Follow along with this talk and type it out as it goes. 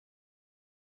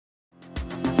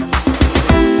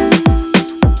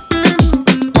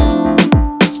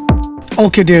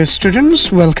Okay, dear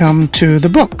students, welcome to the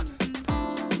book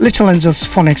Little Angels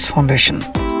Phonics Foundation.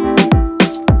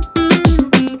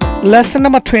 Lesson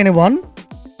number 21,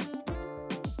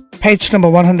 page number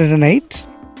 108,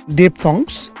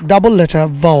 diphthongs, double letter,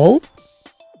 vowel,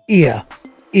 ear,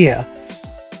 ear.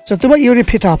 So, you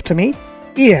repeat after me,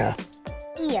 ear.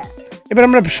 Ear. এবার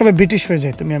আমরা সবাই British হয়ে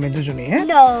যাই তুমি আমি দুজনেই হ্যাঁ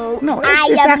No, it's I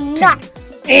am acting. not.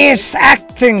 It's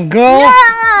acting, girl. No,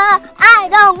 I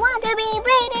don't want to be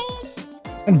British.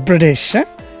 British হ্যাঁ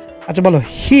আচ্ছা বলো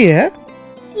here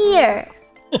Here.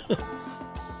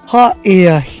 her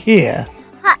ear here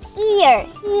Ha, ear,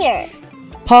 here.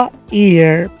 her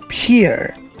ear here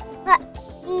Ha,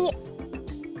 ear,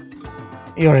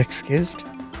 you're excused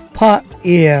her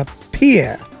ear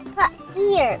here ha,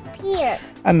 ear, peer.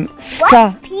 and star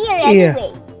What's peer ear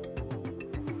anyway?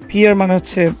 peer মানে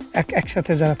হচ্ছে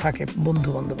একসাথে যারা থাকে বন্ধু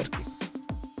বান্ধব আর কি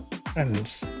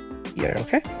friends here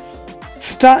okay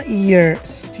star ear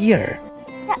steer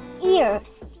Ha, ear,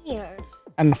 steer.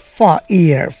 and far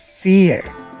ear fear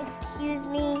Excuse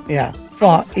me. yeah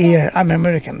far ear I'm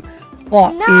American far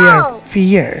No. ear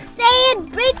fear Say it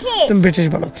British. তুমি British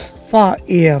বলো far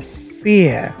ear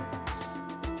fear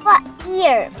Ha,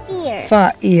 ear, fear. far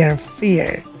ear fear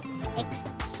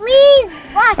Please,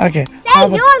 what? Okay, Say how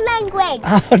about- your language.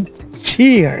 how about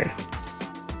cheer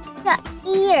Ha,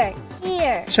 ear,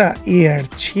 cheer. cha ear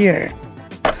cheer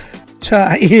cha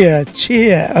ear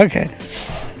cheer okay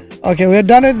we're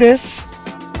done with this